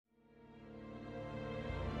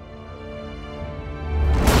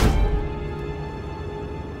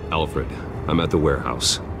Alfred, I'm at the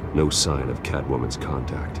warehouse. No sign of Catwoman's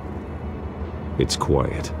contact. It's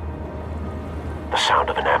quiet. The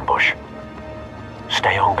sound of an ambush.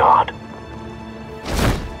 Stay on guard.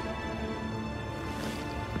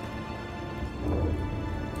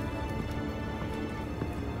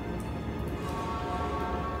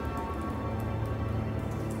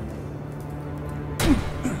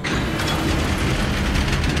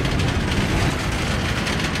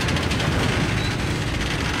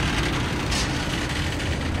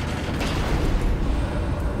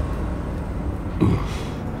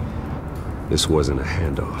 This wasn't a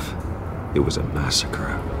handoff. It was a massacre.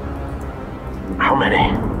 How many?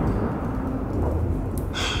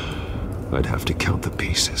 I'd have to count the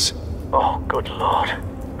pieces. Oh, good lord.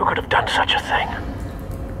 Who could have done such a thing?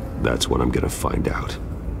 That's what I'm gonna find out.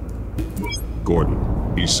 Gordon,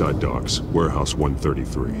 Eastside Docks, Warehouse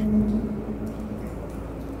 133.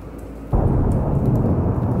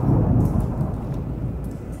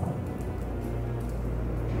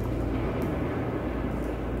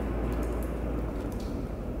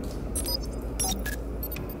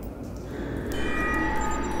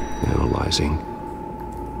 Analyzing.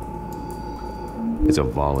 It's a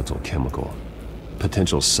volatile chemical.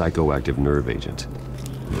 Potential psychoactive nerve agent.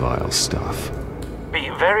 Vile stuff. Be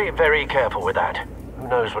very, very careful with that. Who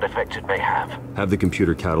knows what effect it may have. Have the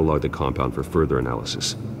computer catalog the compound for further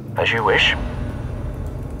analysis. As you wish.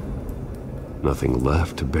 Nothing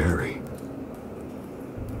left to bury.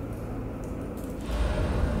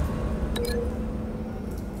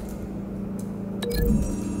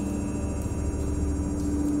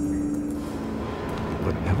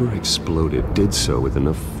 Whatever exploded did so with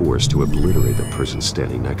enough force to obliterate the person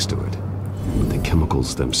standing next to it. But the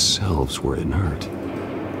chemicals themselves were inert,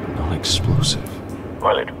 non-explosive.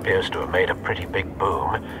 Well, it appears to have made a pretty big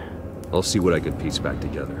boom. I'll see what I can piece back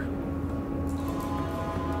together.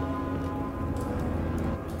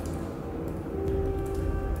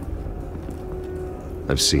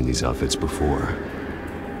 I've seen these outfits before.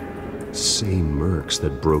 Same mercs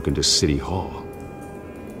that broke into City Hall.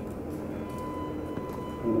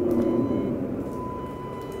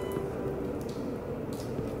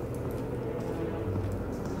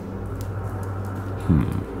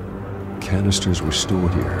 Canisters were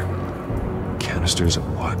stored here. Canisters of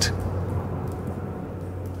what?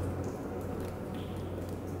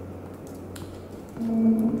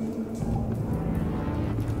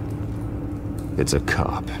 It's a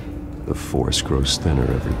cop. The force grows thinner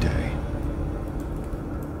every day.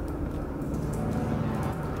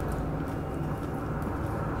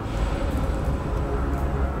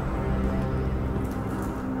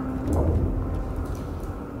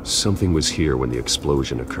 Something was here when the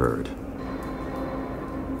explosion occurred.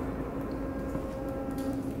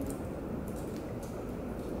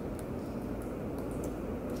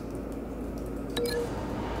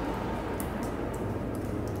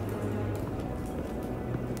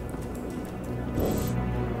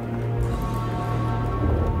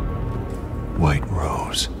 White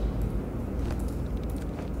Rose.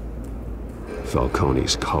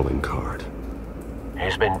 Falcone's calling card.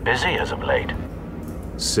 He's been busy as of late.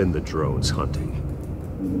 Send the drones hunting.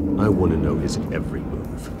 I want to know his every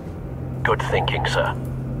move. Good thinking, sir.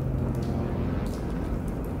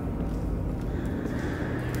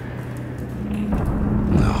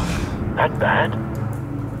 No. That bad?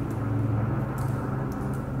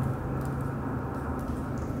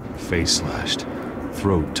 Face slashed.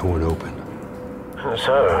 Throat torn open.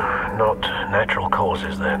 So, not natural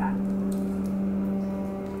causes then.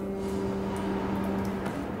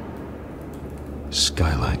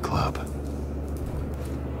 Skyline Club.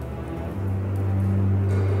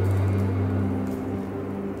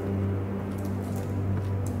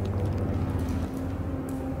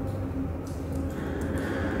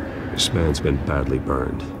 This man's been badly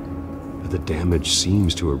burned, but the damage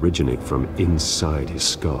seems to originate from inside his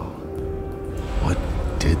skull. What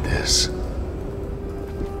did this?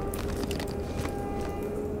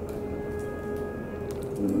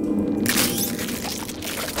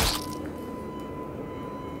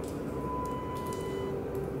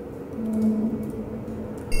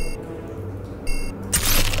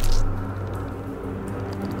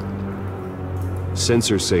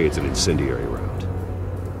 Sensors say it's an incendiary round.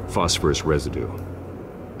 Phosphorus residue.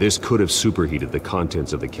 This could have superheated the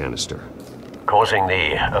contents of the canister, Causing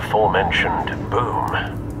the aforementioned boom.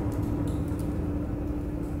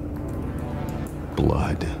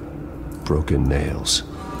 Blood. Broken nails.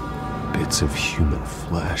 Bits of human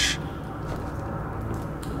flesh.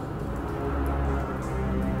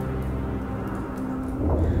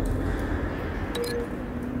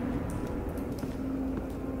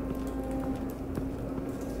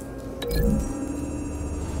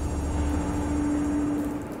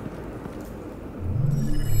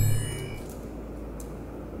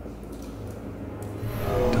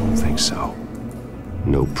 so.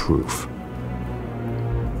 No proof.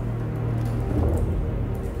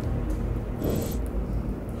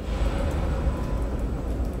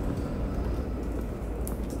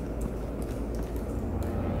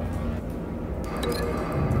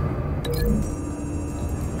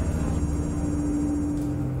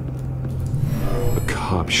 A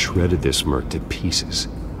cop shredded this merc to pieces,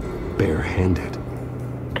 barehanded.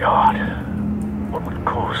 God, what would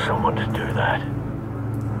cause someone to do that?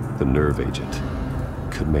 The nerve agent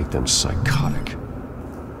could make them psychotic.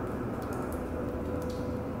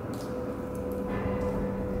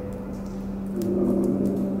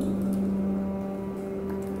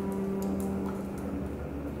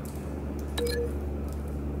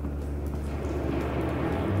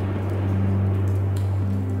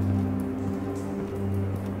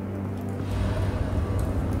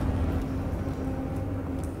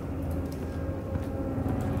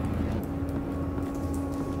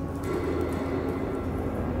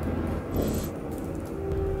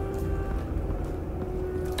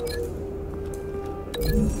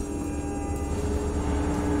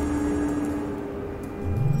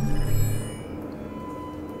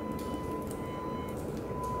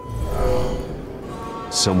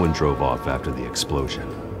 Someone drove off after the explosion.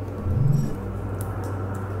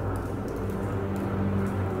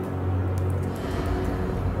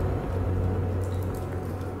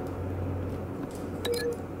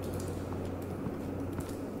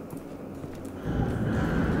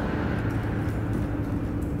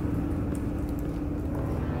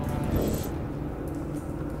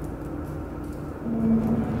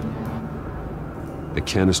 The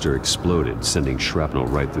canister exploded, sending shrapnel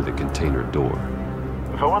right through the container door.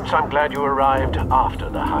 For once, I'm glad you arrived after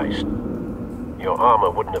the heist. Your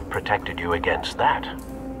armor wouldn't have protected you against that.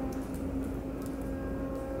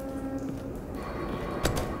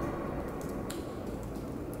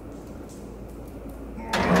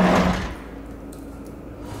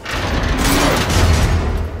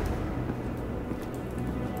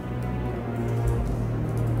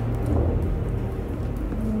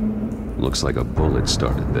 Looks like a bullet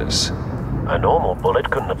started this. A normal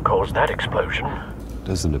bullet couldn't have caused that explosion.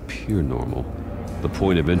 Doesn't appear normal. The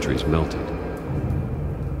point of entry's melted.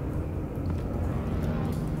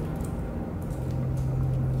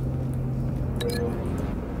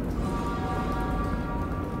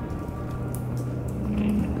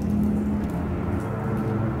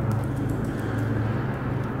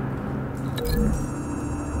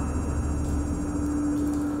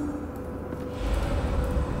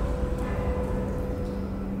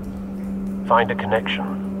 Find a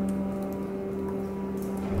connection.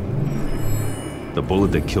 The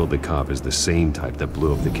bullet that killed the cop is the same type that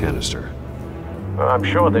blew up the canister. I'm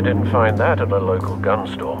sure they didn't find that at a local gun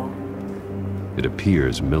store. It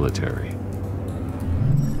appears military.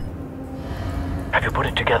 Have you put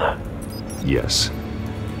it together? Yes.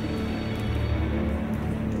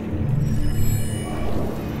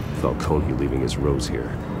 Falcone leaving his rose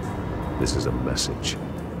here. This is a message.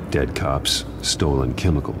 Dead cops, stolen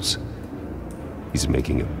chemicals. He's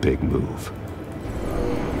making a big move.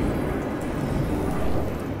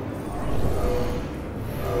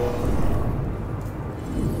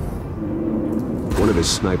 One of his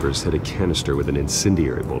snipers hit a canister with an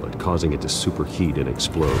incendiary bullet, causing it to superheat and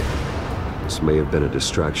explode. This may have been a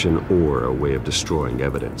distraction or a way of destroying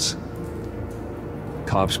evidence.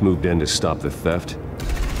 Cops moved in to stop the theft.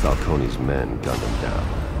 Falcone's men gunned him down.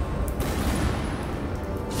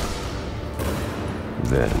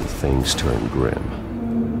 Then things turned grim.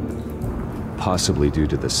 Possibly due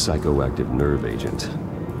to the psychoactive nerve agent.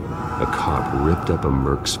 A cop ripped up a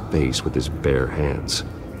merc's face with his bare hands.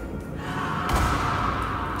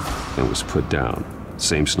 And was put down.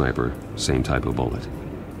 Same sniper, same type of bullet.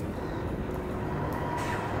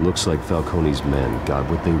 Looks like Falcone's men got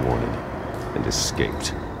what they wanted and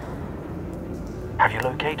escaped. Have you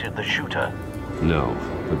located the shooter? No,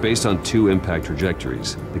 but based on two impact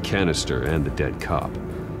trajectories, the canister and the dead cop,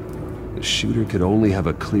 the shooter could only have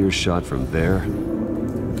a clear shot from there,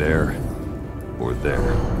 or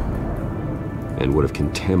there, and would have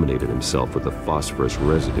contaminated himself with the phosphorus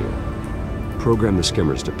residue. Program the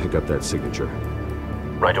skimmers to pick up that signature.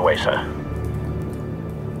 Right away, sir.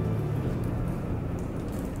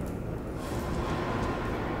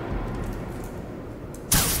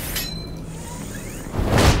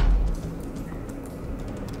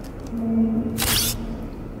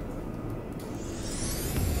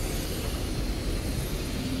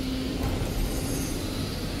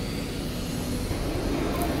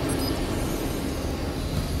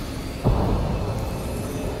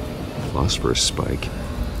 Phosphorus spike.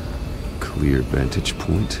 Clear vantage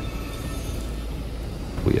point.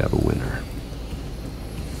 We have a winner.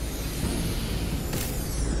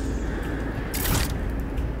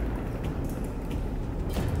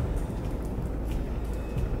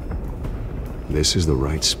 This is the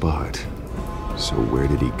right spot. So where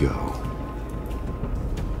did he go?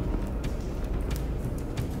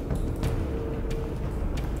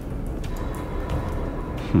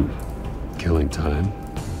 Killing time?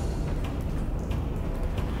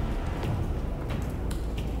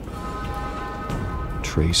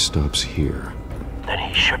 Trace stops here. Then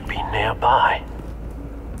he should be nearby.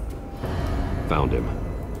 Found him.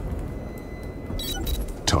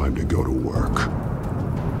 Time to go to work.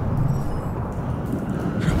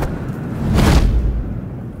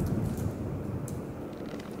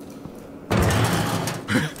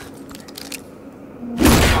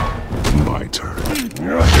 My turn.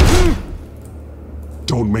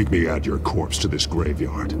 Don't make me add your corpse to this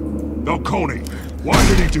graveyard. Falcone, why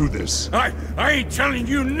did he do this? I ain't telling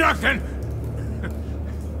you nothing!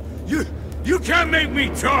 You can't make me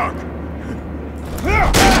talk!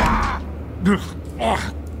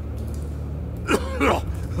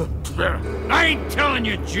 I ain't telling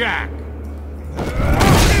you jack!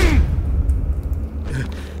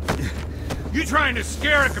 You trying to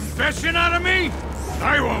scare a confession out of me?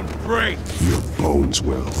 I won't break! Your bones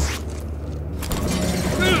will.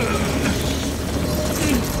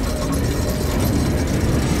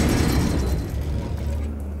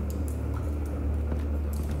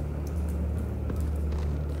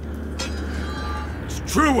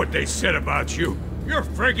 It's true what they said about you. You're a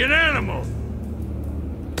friggin' animal!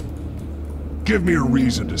 Give me a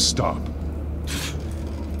reason to stop.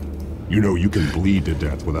 You know you can bleed to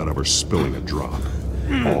death without ever spilling a drop.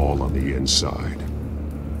 All on the inside.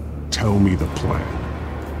 Tell me the plan,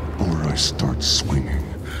 or I start swinging.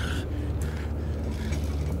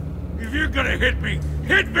 If you're gonna hit me,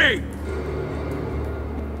 hit me!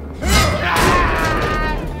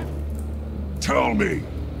 Tell me!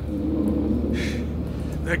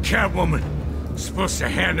 The Catwoman was supposed to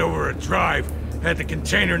hand over a drive, had the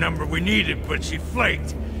container number we needed, but she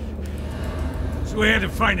flaked. So we had to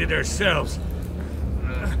find it ourselves.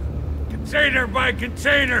 Container by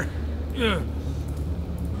container.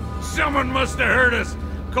 Someone must have heard us,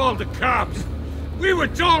 called the cops. We were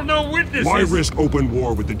told no witnesses. Why risk open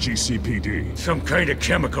war with the GCPD? Some kind of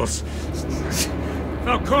chemicals.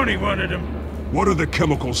 Falcone wanted them. What are the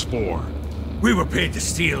chemicals for? We were paid to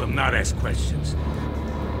steal them, not ask questions.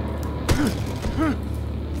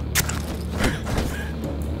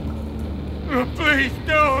 Oh, please,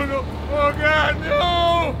 no! Oh, God,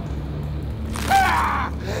 no!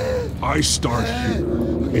 I start here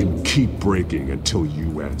and keep breaking until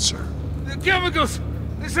you answer. The chemicals!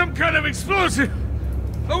 There's some kind of explosive!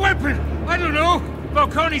 A weapon! I don't know!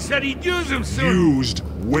 Falcone said he'd use them soon! Used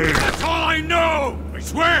where? That's all I know! I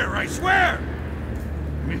swear! I swear!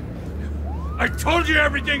 I told you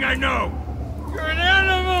everything I know! You're an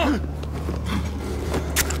animal!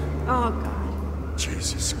 Oh, God.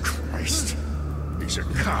 Jesus Christ. These are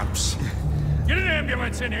cops. Get an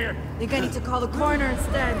ambulance in here! Think I need to call the coroner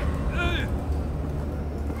instead.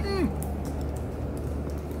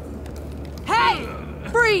 Hey!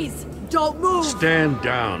 Freeze! Don't move! Stand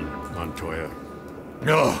down, Montoya.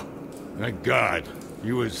 No. Thank God.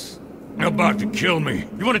 He was about to kill me.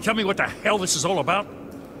 You want to tell me what the hell this is all about?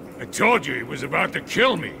 I told you he was about to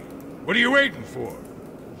kill me. What are you waiting for?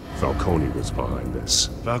 Falcone was behind this.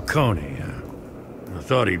 Falcone, I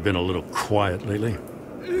thought he'd been a little quiet lately.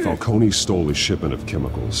 Falcone stole a shipment of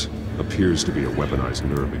chemicals. Appears to be a weaponized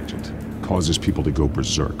nerve agent. Causes people to go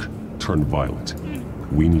berserk, turn violent.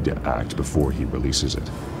 We need to act before he releases it.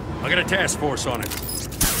 I got a task force on it.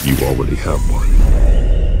 You already have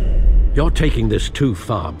one. You're taking this too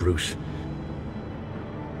far, Bruce.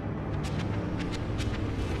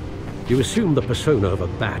 You assume the persona of a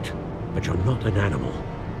bat, but you're not an animal.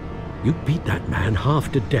 You beat that man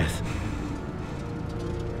half to death.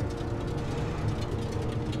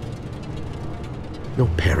 Your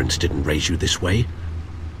parents didn't raise you this way.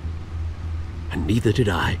 And neither did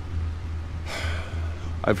I.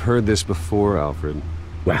 I've heard this before, Alfred.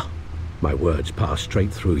 Well, my words pass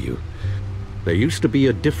straight through you. There used to be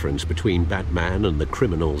a difference between Batman and the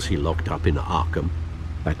criminals he locked up in Arkham.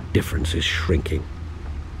 That difference is shrinking.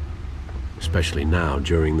 Especially now,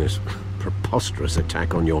 during this preposterous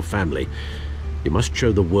attack on your family. You must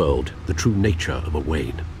show the world the true nature of a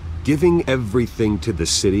Wayne. Giving everything to the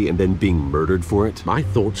city and then being murdered for it? My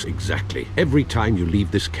thoughts exactly. Every time you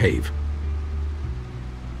leave this cave.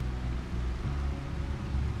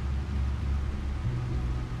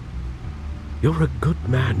 You're a good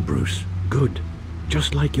man, Bruce. Good.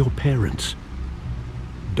 Just like your parents.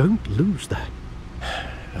 Don't lose that.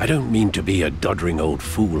 I don't mean to be a doddering old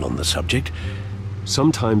fool on the subject.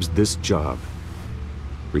 Sometimes this job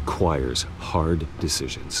requires hard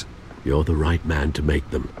decisions. You're the right man to make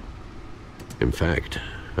them. In fact,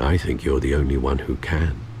 I think you're the only one who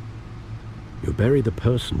can. You bury the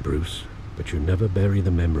person, Bruce, but you never bury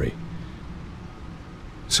the memory.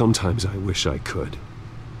 Sometimes I wish I could.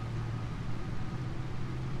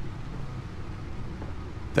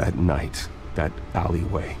 That night, that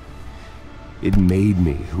alleyway, it made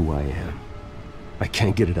me who I am. I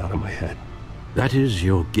can't get it out of my head. That is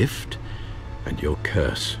your gift and your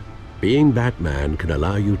curse. Being Batman can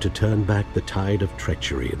allow you to turn back the tide of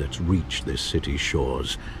treachery that's reached this city's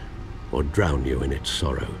shores, or drown you in its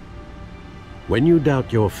sorrow. When you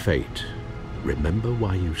doubt your fate, remember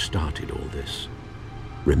why you started all this.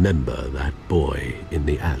 Remember that boy in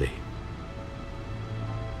the alley.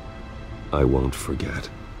 I won't forget.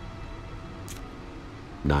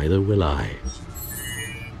 Neither will I.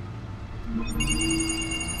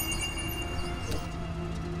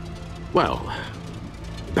 Well,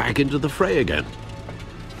 back into the fray again.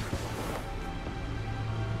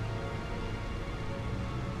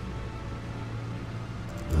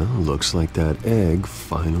 Well, looks like that egg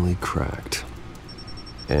finally cracked.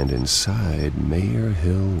 And inside, Mayor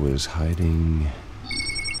Hill was hiding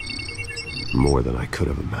more than I could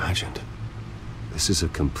have imagined. This is a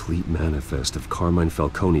complete manifest of Carmine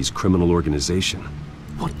Falcone's criminal organization.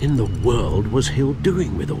 What in the world was Hill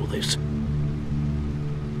doing with all this?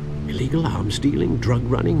 Illegal arms dealing, drug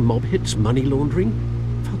running, mob hits, money laundering?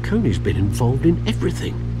 Falcone's been involved in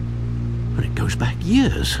everything. And it goes back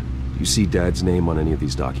years. Do you see Dad's name on any of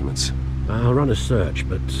these documents? I'll run a search,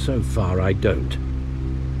 but so far I don't.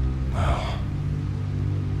 Wow.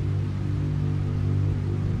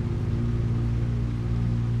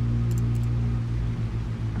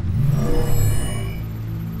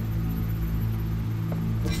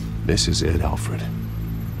 This is it, Alfred.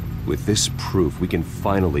 With this proof, we can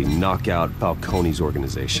finally knock out Falcone's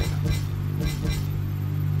organization.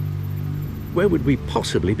 Where would we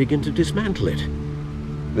possibly begin to dismantle it?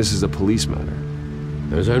 This is a police matter.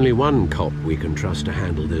 There's only one cop we can trust to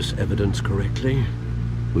handle this evidence correctly.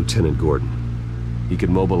 Lieutenant Gordon. He could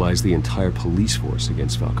mobilize the entire police force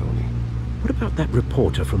against Falcone. What about that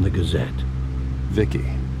reporter from the Gazette? Vicky.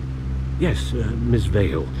 Yes, Miss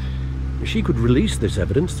Vale. She could release this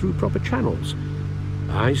evidence through proper channels.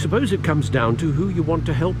 I suppose it comes down to who you want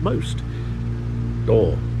to help most.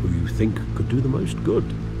 Or who you think could do the most good.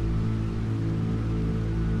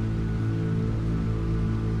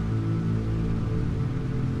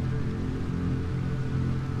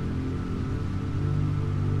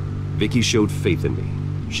 Vicky showed faith in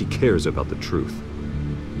me. She cares about the truth.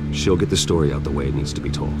 She'll get the story out the way it needs to be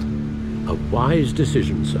told. A wise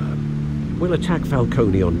decision, sir. We'll attack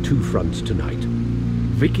Falcone on two fronts tonight.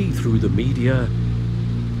 Vicky through the media,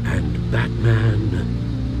 and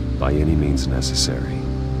Batman... by any means necessary.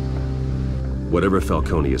 Whatever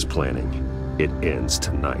Falcone is planning, it ends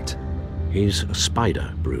tonight. He's a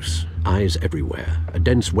spider, Bruce. Eyes everywhere. A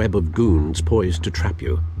dense web of goons poised to trap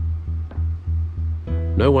you.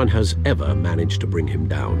 No one has ever managed to bring him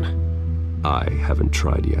down. I haven't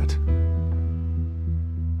tried yet.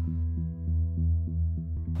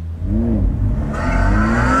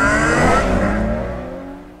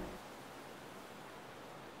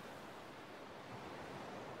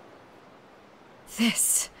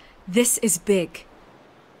 This is big.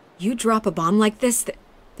 You drop a bomb like this,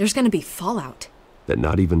 there's gonna be fallout. That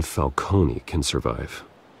not even Falcone can survive.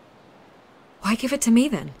 Why give it to me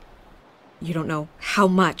then? You don't know how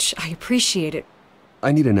much I appreciate it.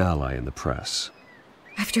 I need an ally in the press.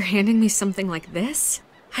 After handing me something like this,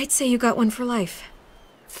 I'd say you got one for life.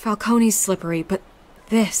 Falcone's slippery, but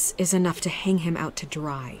this is enough to hang him out to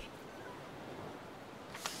dry.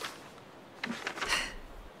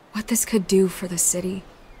 What this could do for the city,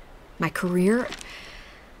 my career,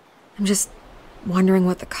 I'm just wondering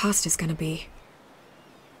what the cost is gonna be.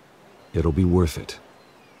 It'll be worth it.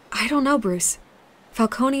 I don't know, Bruce.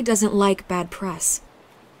 Falcone doesn't like bad press.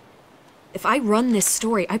 If I run this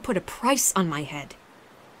story, I put a price on my head.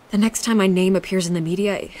 The next time my name appears in the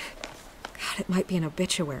media, God, it might be an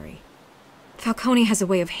obituary. Falcone has a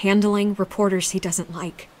way of handling reporters he doesn't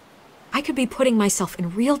like. I could be putting myself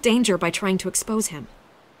in real danger by trying to expose him.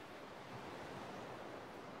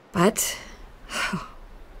 But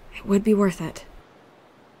it would be worth it.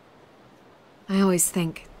 I always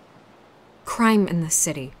think, crime in this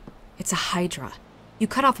city, it's a hydra. You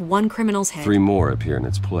cut off one criminal's head... 3 more appear in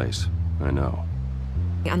its place. I know.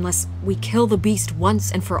 Unless we kill the beast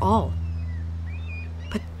once and for all.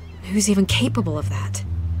 But who's even capable of that?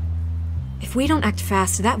 If If we don't act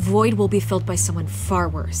fast, that void will be filled by someone far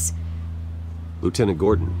worse. Lieutenant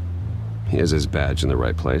Gordon. He has his badge in the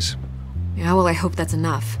right place. Yeah, well, I hope that's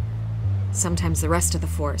enough. Sometimes the rest of the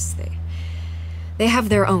Force, they have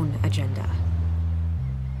their own agenda.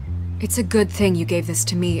 It's a good thing you gave this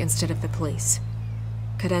to me instead of the police.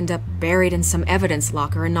 Could end up buried in some evidence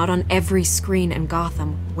locker and not on every screen in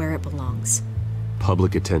Gotham where it belongs.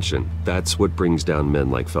 Public attention. That's what brings down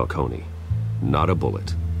men like Falcone. Not a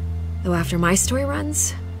bullet. Though after my story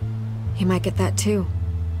runs, he might get that too.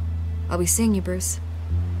 I'll be seeing you, Bruce.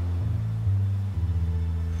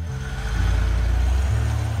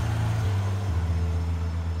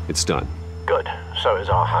 It's done. Good. So is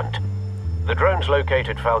our hunt. The drones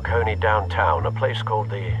located Falcone downtown, a place called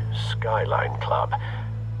the Skyline Club.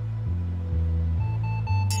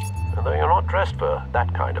 Although you're not dressed for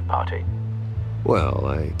that kind of party. Well,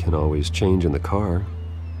 I can always change in the car.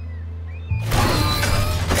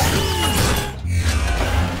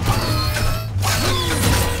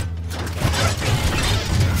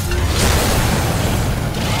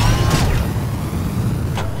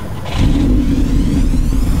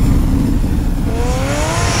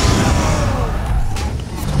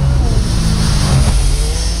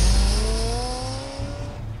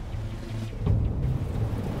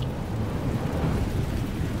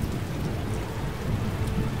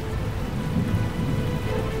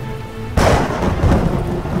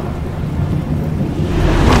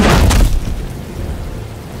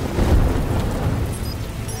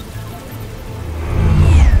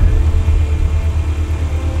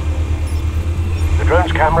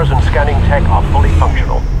 Drone's cameras and scanning tech are fully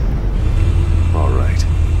functional. All right.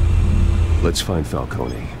 Let's find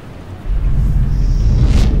Falcone.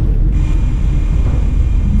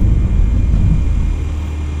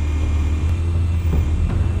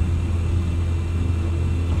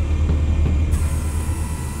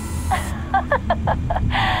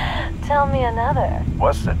 Tell me another.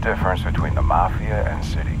 What's the difference between the Mafia and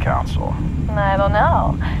City Council? I don't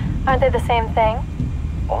know. Aren't they the same thing?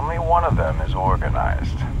 Only one of them is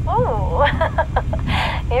organized. Ooh,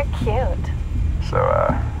 you're cute.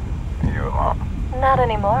 So, you alone? Not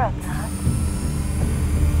anymore, I'm not.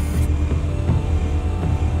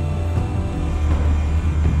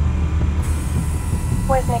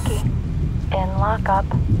 Where's Nikki? In lockup.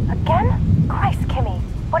 Again? Christ, Kimmy.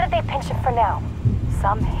 What did they pinch him for now?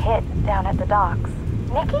 Some hit down at the docks.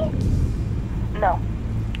 Nikki? No.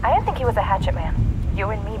 I didn't think he was a hatchet man.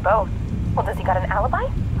 You and me both. Well, does he got an alibi?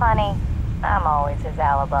 Honey, I'm always his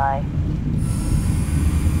alibi.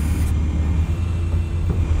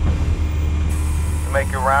 You make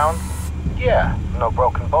your round? Yeah, no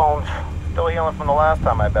broken bones. Still healing from the last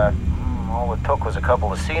time, I bet. All it took was a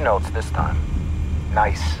couple of C notes this time.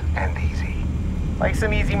 Nice and easy. Like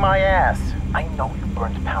some easy my ass. I know you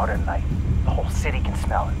burned powder tonight. The whole city can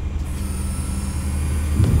smell it.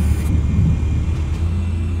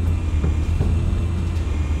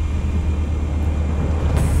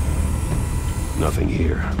 Nothing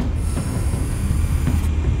here.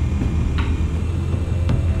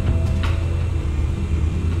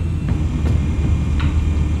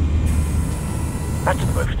 That's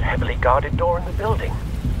the most heavily guarded door in the building.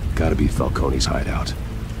 Gotta be Falcone's hideout.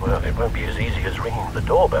 Well, it won't be as easy as ringing the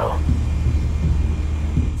doorbell.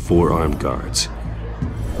 4 armed guards.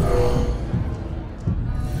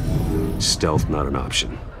 Stealth not an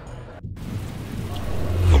option.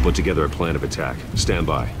 I'll put together a plan of attack. Stand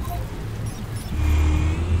by.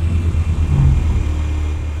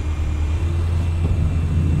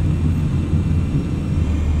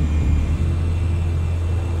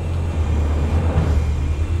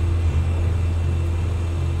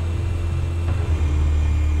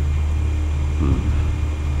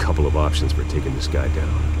 Couple of options for taking this guy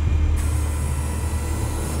down.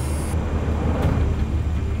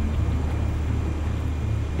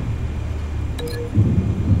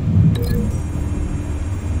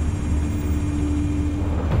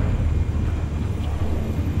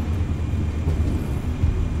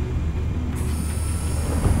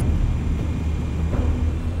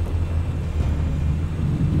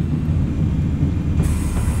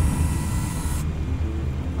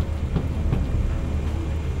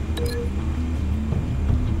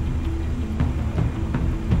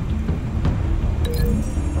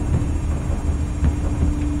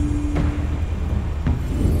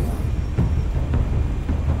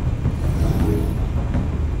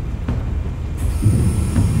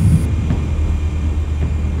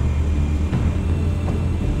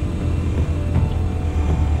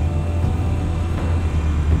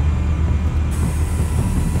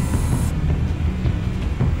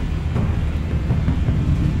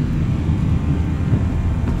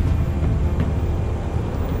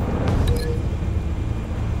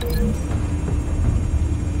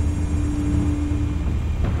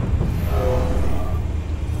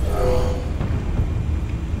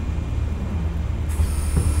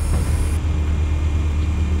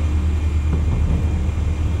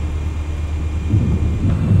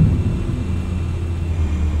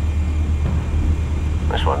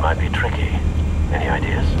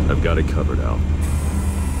 got it covered, Al.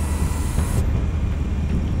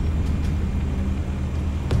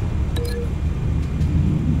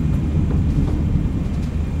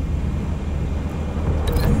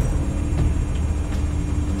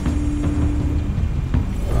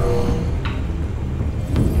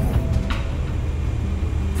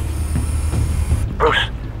 Bruce,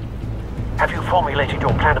 have you formulated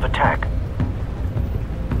your plan of attack?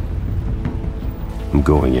 I'm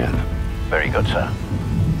going in. Very good, sir.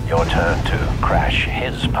 Your turn to crash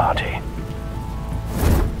his party.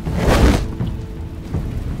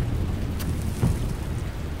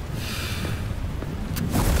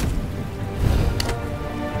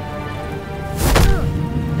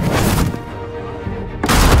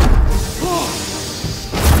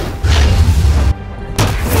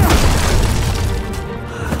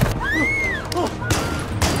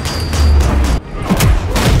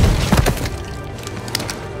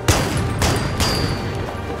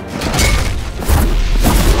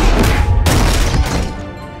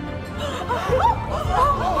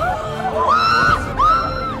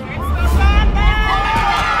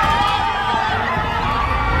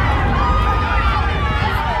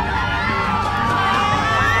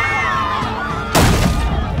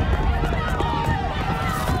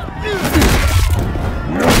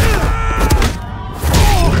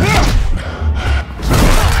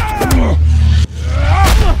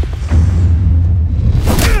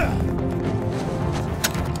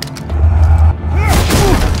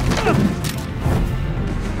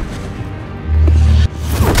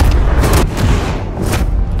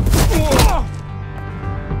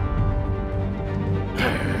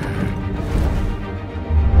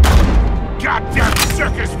 Goddamn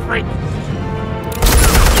circus freak!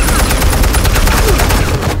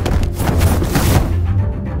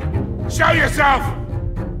 Show yourself!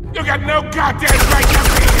 You got no goddamn right to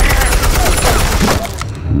be here!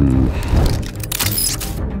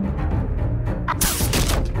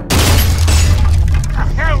 The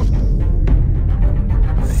hell?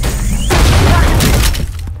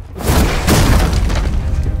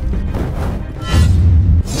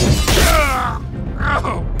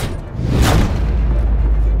 Oh!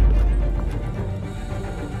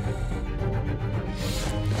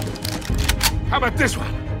 How about this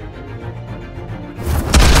one?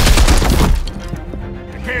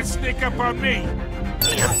 You can't sneak up on me.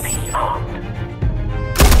 EMP armed.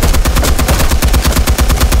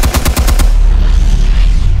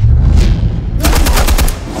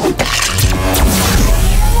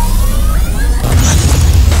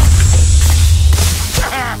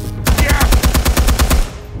 Yeah.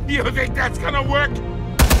 You think that's gonna work?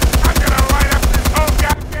 I'm gonna light up this whole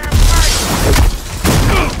goddamn place!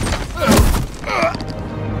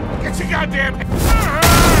 Get your goddamn...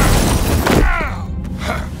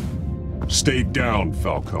 Stay down,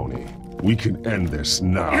 Falcone. We can end this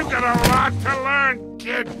now. You got a lot to learn,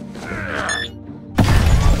 kid.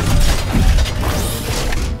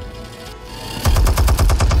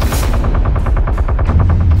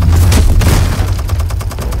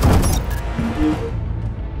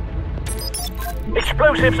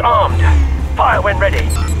 Explosives armed. Fire when ready.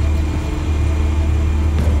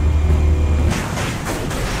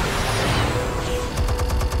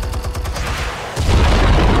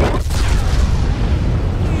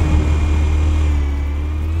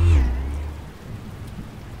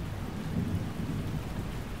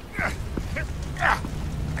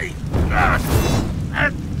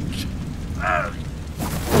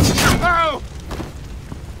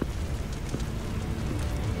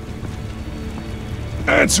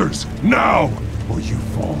 Answers, now, or you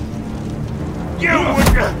fall. You would...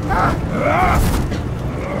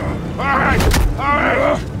 All right.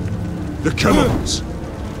 The chemicals.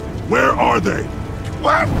 Where are they?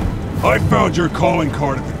 What? I found your calling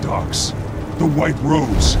card at the docks. The White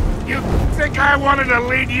Rose. You think I wanted to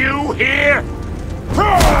lead you here?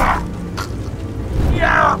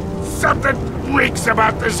 Yeah, something reeks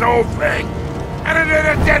about this whole thing. And it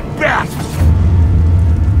ain't a dead bat.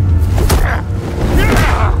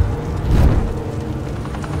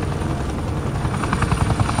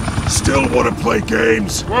 Still want to play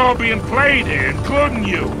games? We're all being played here, including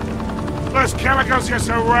you. Those chemicals you're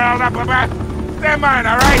so riled up about, they're mine,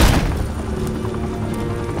 all right?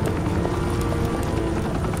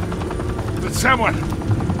 But someone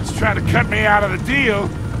is trying to cut me out of the deal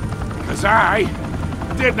because I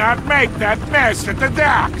did not make that mess at the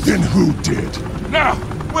docks. Then who did? No,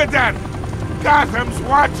 we're done. Gotham's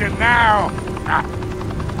watching now.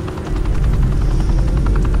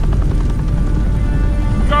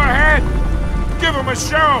 Go ahead. Give him a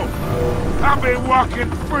show. I'll be walking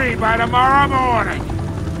free by tomorrow morning.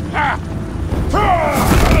 Ha!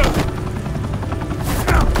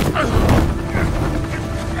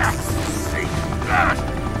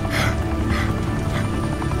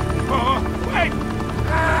 Wait!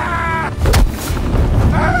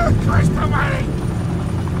 Christ almighty!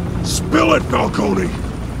 Spill it, Falcone!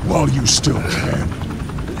 While you still can.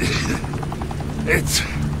 It's...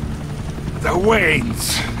 the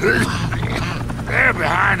Waynes. They're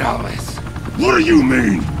behind all this. What do you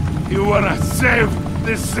mean? You wanna save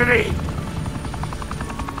this city?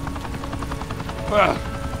 Well,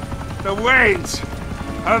 the Waynes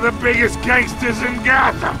are the biggest gangsters in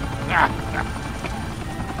Gotham.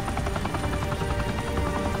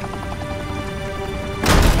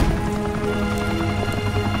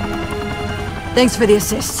 Thanks for the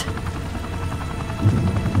assist.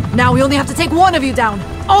 Now we only have to take one of you down.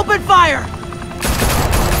 Open fire!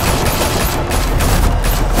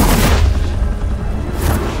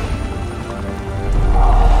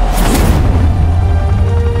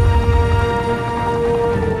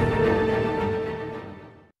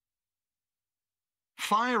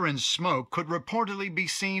 Fire and smoke could reportedly be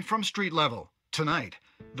seen from street level. Tonight,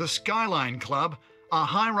 the Skyline Club, a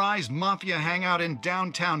high-rise mafia hangout in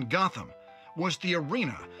downtown Gotham, was the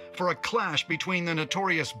arena for a clash between the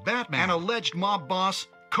notorious Batman and alleged mob boss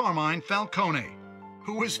Carmine Falcone,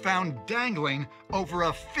 who was found dangling over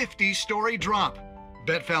a 50-story drop.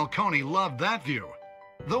 Bet Falcone loved that view.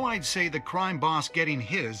 Though I'd say the crime boss getting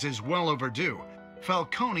his is well overdue,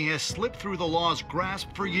 Falcone has slipped through the law's grasp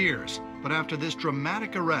for years. But after this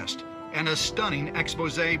dramatic arrest and a stunning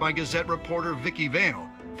expose by Gazette reporter Vicky Vale,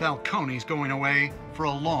 Falcone's going away for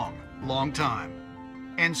a long, long time.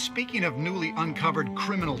 And speaking of newly uncovered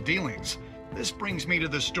criminal dealings, this brings me to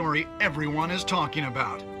the story everyone is talking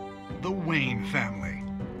about: the Wayne family.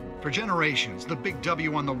 For generations, the big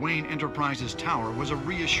W on the Wayne Enterprises Tower was a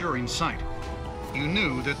reassuring sight. You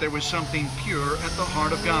knew that there was something pure at the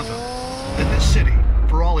heart of Gotham, that this city,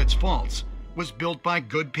 for all its faults, was built by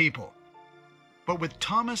good people. But with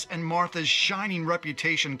Thomas and Martha's shining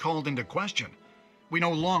reputation called into question, we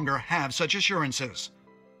no longer have such assurances.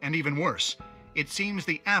 And even worse, it seems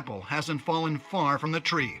the apple hasn't fallen far from the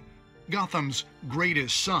tree. Gotham's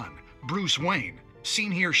greatest son, Bruce Wayne,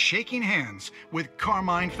 seen here shaking hands with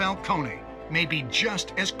Carmine Falcone, may be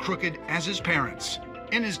just as crooked as his parents.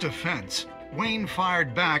 In his defense, Wayne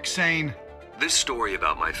fired back saying, "This story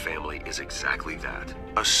about my family is exactly that.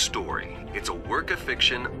 A story. It's a work of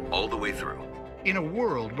fiction all the way through." In a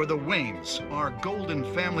world where the Waynes, our golden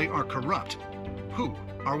family, are corrupt, who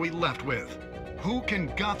are we left with? Who can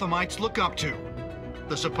Gothamites look up to?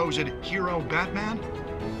 The supposed hero Batman?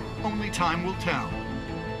 Only time will tell.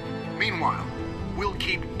 Meanwhile, we'll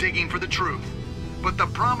keep digging for the truth. But the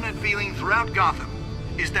prominent feeling throughout Gotham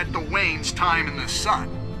is that the Waynes' time in the sun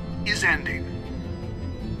is ending.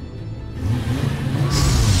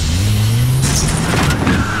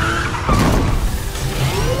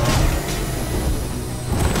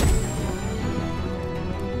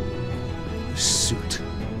 The suit,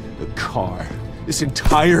 the car, this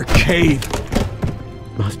entire cave.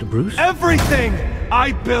 Master Bruce? Everything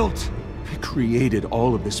I built! I created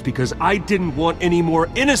all of this because I didn't want any more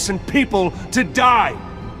innocent people to die!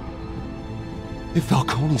 If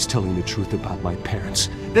Falcone's telling the truth about my parents,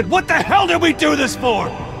 then what the hell did we do this for?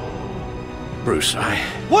 Bruce,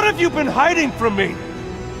 What have you been hiding from me?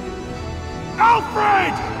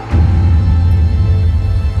 Alfred!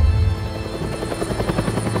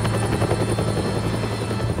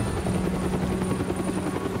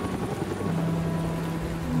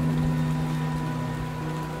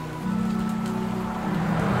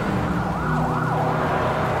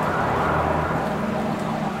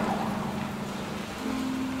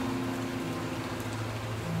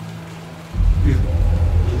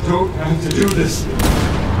 Don't have to do this.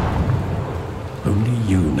 Only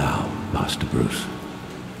you now, Master Bruce.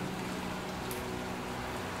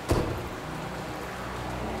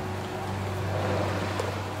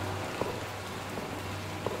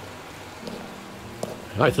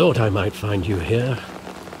 I thought I might find you here.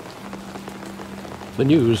 The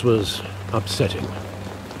news was upsetting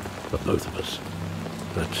for both of us,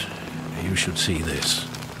 but you should see this.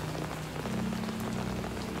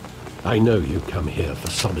 I know you come here for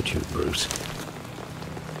solitude, Bruce.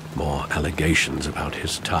 More allegations about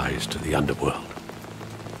his ties to the underworld.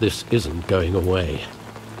 This isn't going away.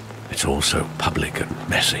 It's all so public and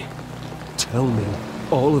messy. Tell me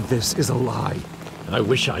all of this is a lie. I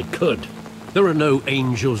wish I could. There are no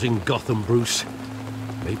angels in Gotham, Bruce.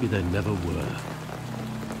 Maybe there never were.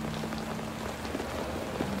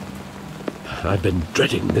 I've been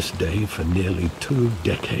dreading this day for nearly 2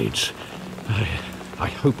 decades. I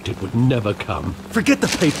hoped it would never come. Forget the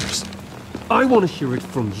papers. I want to hear it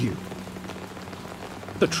from you.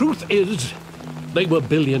 The truth is, they were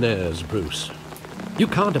billionaires, Bruce. You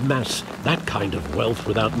can't amass that kind of wealth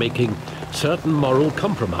without making certain moral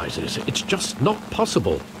compromises. It's just not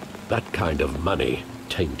possible. That kind of money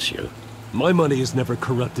taints you. My money has never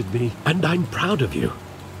corrupted me. And I'm proud of you.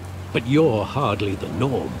 But you're hardly the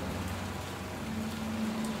norm.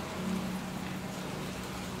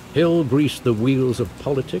 Hill greased the wheels of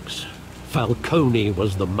politics. Falcone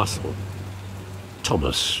was the muscle.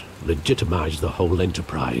 Thomas legitimized the whole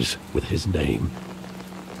enterprise with his name.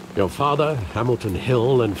 Your father, Hamilton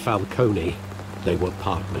Hill, and Falcone, they were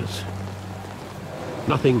partners.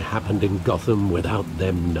 Nothing happened in Gotham without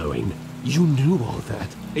them knowing. You knew all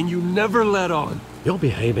that, and you never let on. You're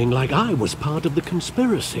behaving like I was part of the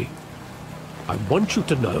conspiracy. I want you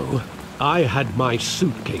to know, I had my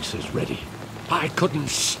suitcases ready. I couldn't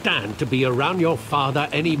stand to be around your father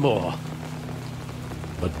anymore.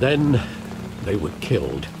 But then, they were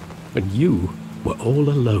killed, and you were all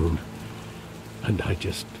alone. And I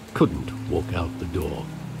just couldn't walk out the door.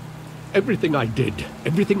 Everything I did,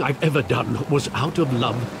 everything I've ever done, was out of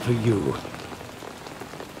love for you.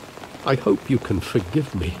 I hope you can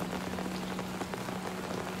forgive me.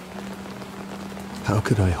 How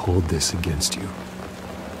could I hold this against you?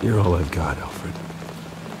 You're all I've got, Alfred.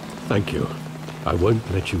 Thank you. I won't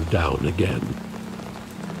let you down again.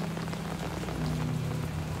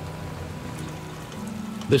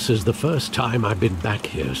 This is the first time I've been back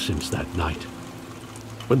here since that night.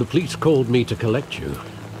 When the police called me to collect you,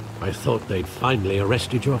 I thought they'd finally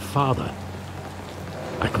arrested your father.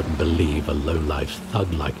 I couldn't believe a low-life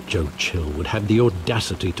thug like Joe Chill would have the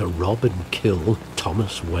audacity to rob and kill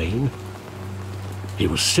Thomas Wayne. He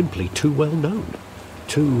was simply too well known.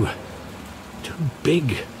 Too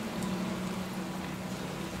big.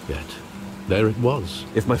 Yet, there it was.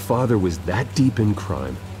 If my father was that deep in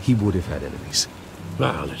crime, he would have had enemies.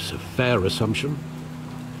 Well, it's a fair assumption.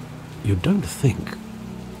 You don't think?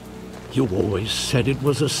 You always said it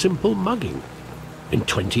was a simple mugging. In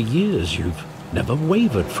 20 years, you've never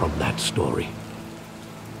wavered from that story.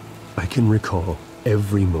 I can recall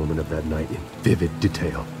every moment of that night in vivid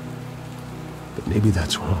detail. But maybe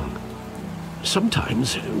that's wrong.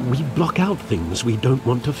 Sometimes we block out things we don't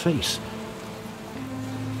want to face.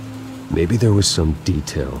 Maybe there was some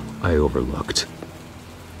detail I overlooked.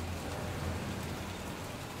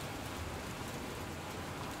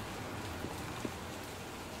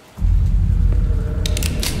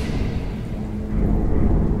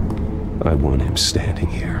 I want him standing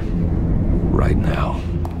here, right now.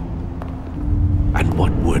 And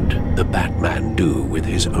what would the Batman do with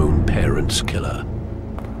his own parents' killer?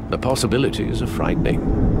 The possibilities are frightening.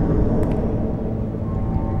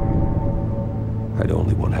 I'd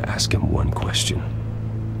only want to ask him one question.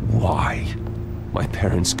 Why? My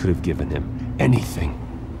parents could have given him anything.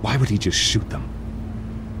 Why would he just shoot them?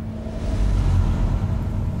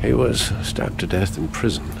 He was stabbed to death in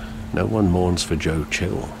prison. No one mourns for Joe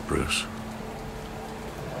Chill, Bruce.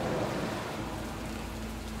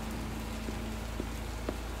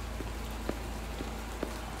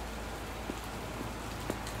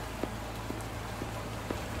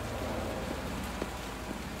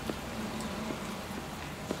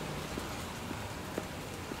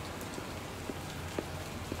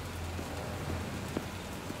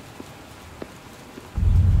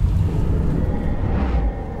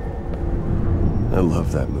 I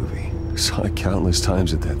love that movie. Saw it countless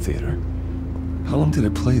times at that theater. How long did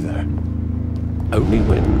it play there? Only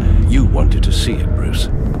when you wanted to see it, Bruce.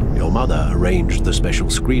 Your mother arranged the special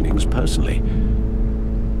screenings personally.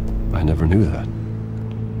 I never knew that.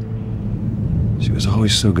 She was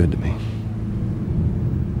always so good to me.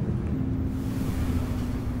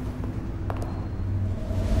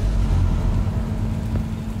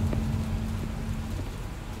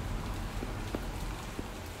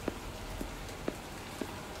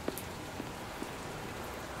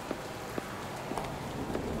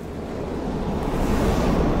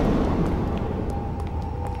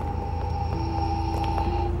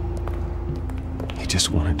 Just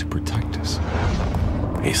wanted to protect us.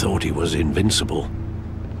 He thought he was invincible.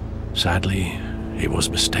 Sadly, he was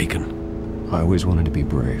mistaken. I always wanted to be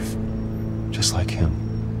brave, just like him.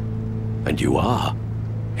 And you are.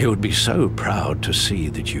 He would be so proud to see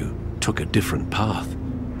that you took a different path.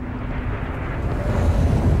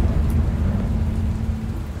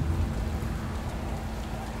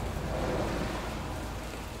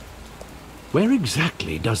 Where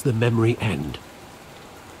exactly does the memory end?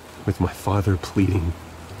 With my father pleading,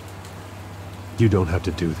 "You don't have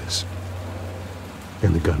to do this."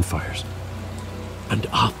 And the gunfires. And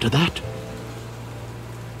after that?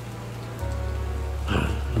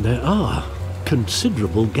 There are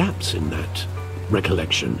considerable gaps in that.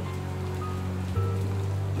 recollection.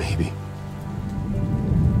 Maybe.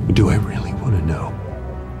 Do I really want to know?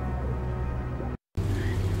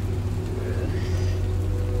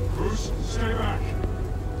 Bruce, stay back.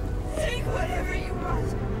 Take whatever you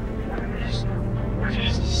want.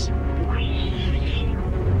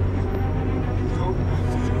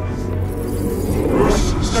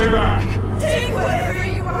 Bruce, stay back. Take whatever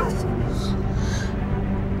you want.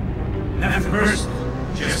 Nothing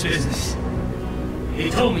personal, just business. He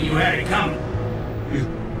told me you had it coming. You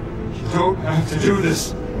don't have to do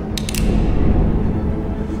this.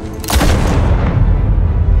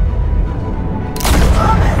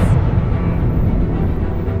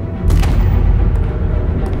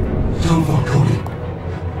 Don't Falcone.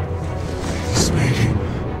 He's making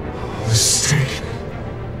a mistake.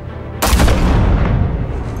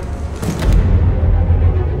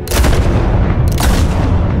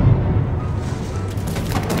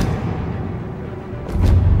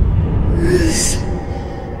 Bruce.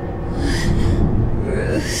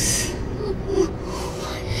 Bruce.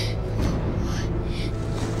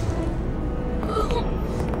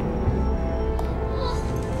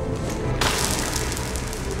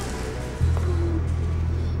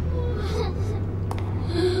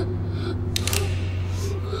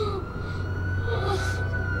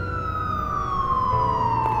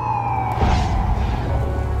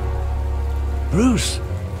 Bruce,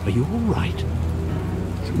 are you all right?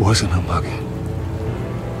 It wasn't a mugging.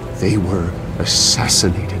 They were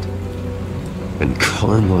assassinated. And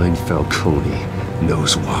Carmine Falcone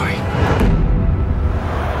knows why.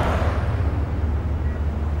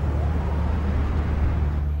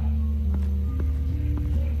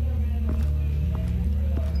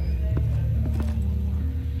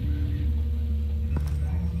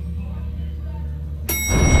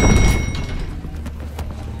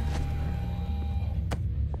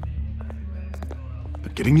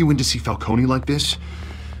 But getting you in to see Falcone like this,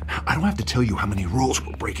 I don't have to tell you how many rules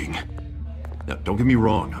we're breaking. Now, don't get me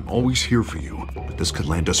wrong, I'm always here for you, but this could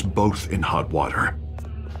land us both in hot water.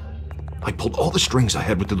 I pulled all the strings I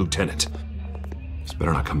had with the lieutenant. This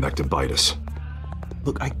better not come back to bite us.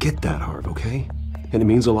 Look, I get that, Harv, okay? And it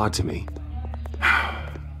means a lot to me.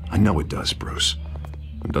 I know it does, Bruce.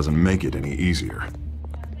 It doesn't make it any easier.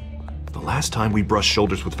 The last time we brushed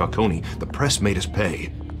shoulders with Falcone, the press made us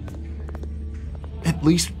pay. At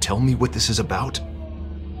least tell me what this is about.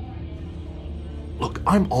 Look,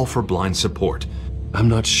 I'm all for blind support. I'm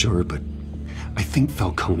not sure, but I think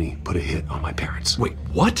Falcone put a hit on my parents. Wait,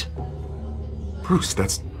 what? Bruce,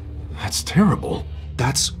 that's terrible.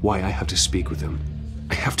 That's why I have to speak with him.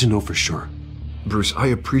 I have to know for sure. Bruce, I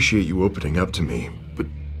appreciate you opening up to me, but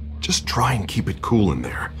just try and keep it cool in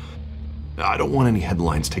there. I don't want any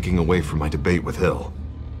headlines taking away from my debate with Hill.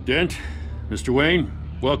 Dent, Mr. Wayne,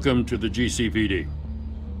 welcome to the GCPD.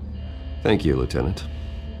 Thank you, Lieutenant.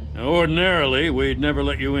 Now, ordinarily, we'd never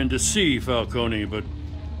let you in to see Falcone, but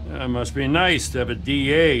it must be nice to have a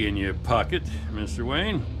DA in your pocket, Mr.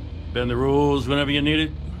 Wayne. Bend the rules whenever you need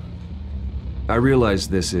it. I realize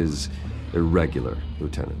this is irregular,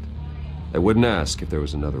 Lieutenant. I wouldn't ask if there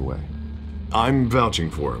was another way. I'm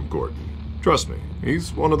vouching for him, Gordon. Trust me,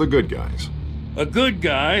 he's one of the good guys. A good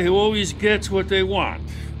guy who always gets what they want.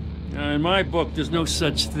 Now, in my book, there's no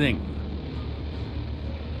such thing.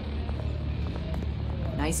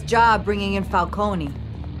 Nice job bringing in Falcone.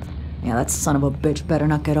 Yeah, that son of a bitch better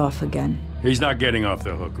not get off again. He's not getting off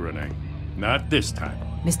the hook, Renee. Not this time.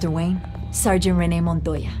 Mr. Wayne, Sergeant Renee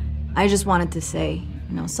Montoya. I just wanted to say,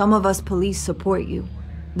 some of us police support you,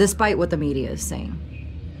 despite what the media is saying.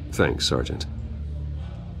 Thanks, Sergeant.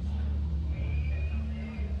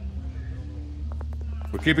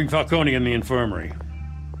 We're keeping Falcone in the infirmary.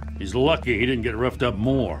 He's lucky he didn't get roughed up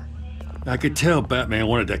more. I could tell Batman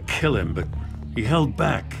wanted to kill him, but he held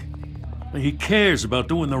back. He cares about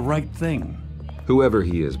doing the right thing. Whoever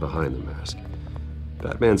he is behind the mask,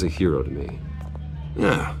 Batman's a hero to me.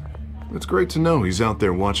 Yeah, it's great to know he's out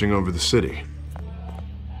there watching over the city.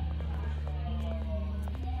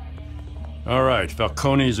 All right,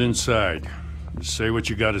 Falcone's inside. Just say what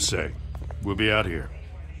you gotta say. We'll be out here.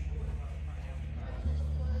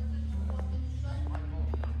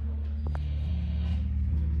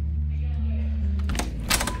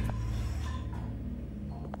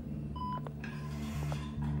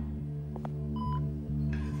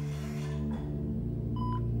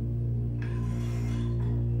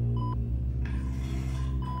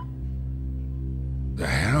 The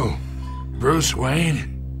hell? Bruce Wayne?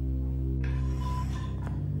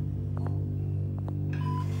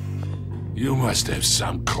 You must have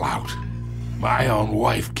some clout. My own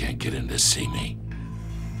wife can't get in to see me.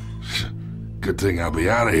 Good thing I'll be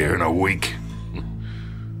out of here in a week.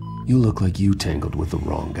 You look like you tangled with the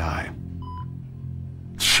wrong guy.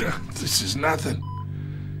 This is nothing.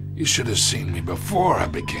 You should have seen me before I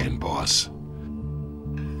became boss.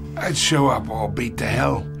 I'd show up all beat to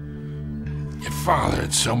hell. Your father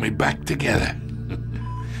had sewn me back together.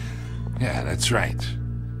 Yeah, that's right.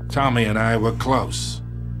 Tommy and I were close.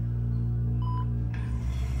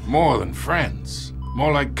 More than friends.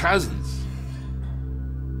 More like cousins.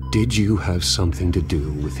 Did you have something to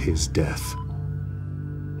do with his death?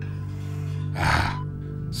 Ah,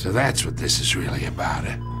 so that's what this is really about,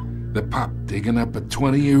 eh? The pup digging up a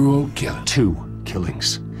 20-year-old killer. 2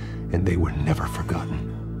 killings, and they were never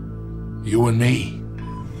forgotten. You and me,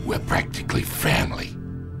 we're practically family.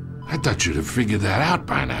 I thought you'd have figured that out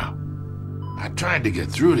by now. I tried to get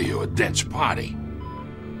through to you at Dent's party.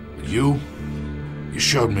 But you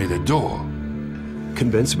showed me the door.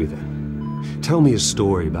 Convince me then. Tell me a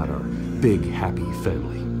story about our big, happy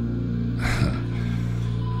family.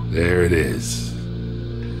 There it is.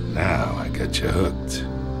 Now I got you hooked.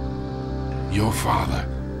 Your father,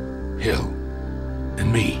 Hill,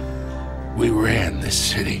 and me, we ran this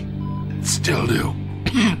city. Still do.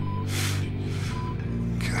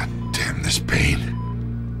 God damn this pain.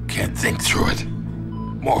 Can't think through it.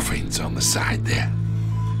 Morphine's on the side there.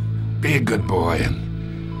 Be a good boy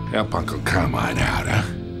and help Uncle Carmine out, huh?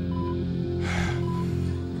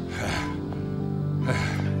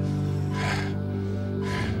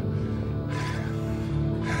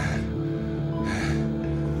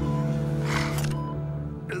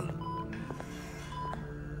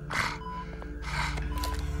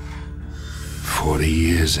 40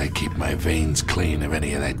 years I keep my veins clean of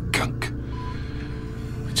any of that gunk.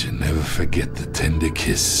 But you never forget the tender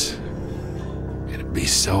kiss. It'd be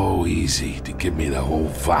so easy to give me the whole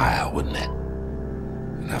vial, wouldn't it?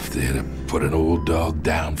 Enough there to put an old dog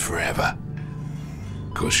down forever.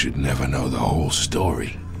 Of course, you'd never know the whole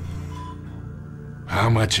story. How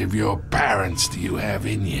much of your parents do you have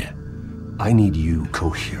in you? I need you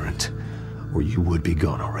coherent, or you would be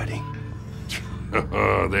gone already.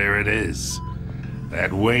 Oh, there it is.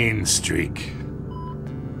 That Wayne streak.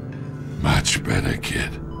 Much better, kid.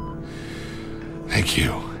 Thank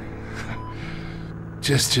you.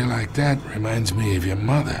 Gesture like that reminds me of your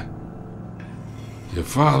mother. Your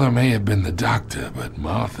father may have been the doctor, but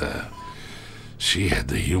Martha, she had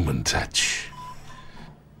the human touch.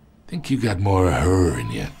 Think you got more of her in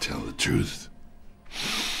you, tell the truth.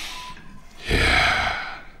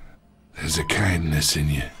 Yeah. There's a kindness in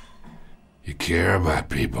you. You care about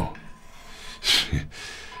people.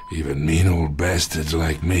 Even mean old bastards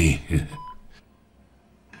like me.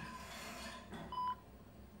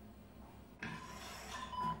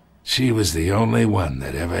 She was the only one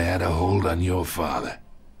that ever had a hold on your father.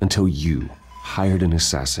 Until you hired an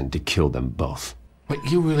assassin to kill them both. What,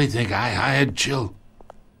 you really think I hired Chill?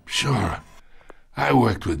 Sure. I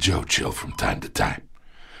worked with Joe Chill from time to time.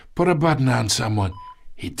 Put a button on someone,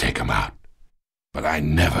 he'd take him out. But I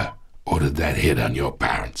never ordered that hit on your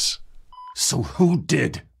parents. So who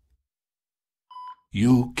did?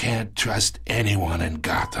 You can't trust anyone in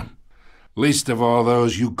Gotham. Least of all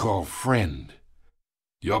those you call friend.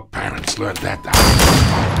 Your parents learned that the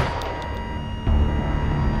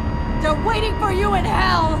They're waiting for you in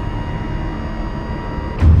hell!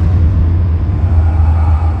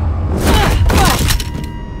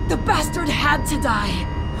 The bastard had to die.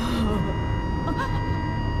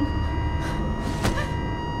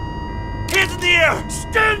 Hands in the air!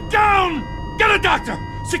 Stand down! Get a doctor!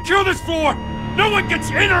 Secure this floor! No one gets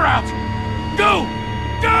in or out! Go!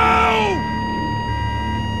 Go!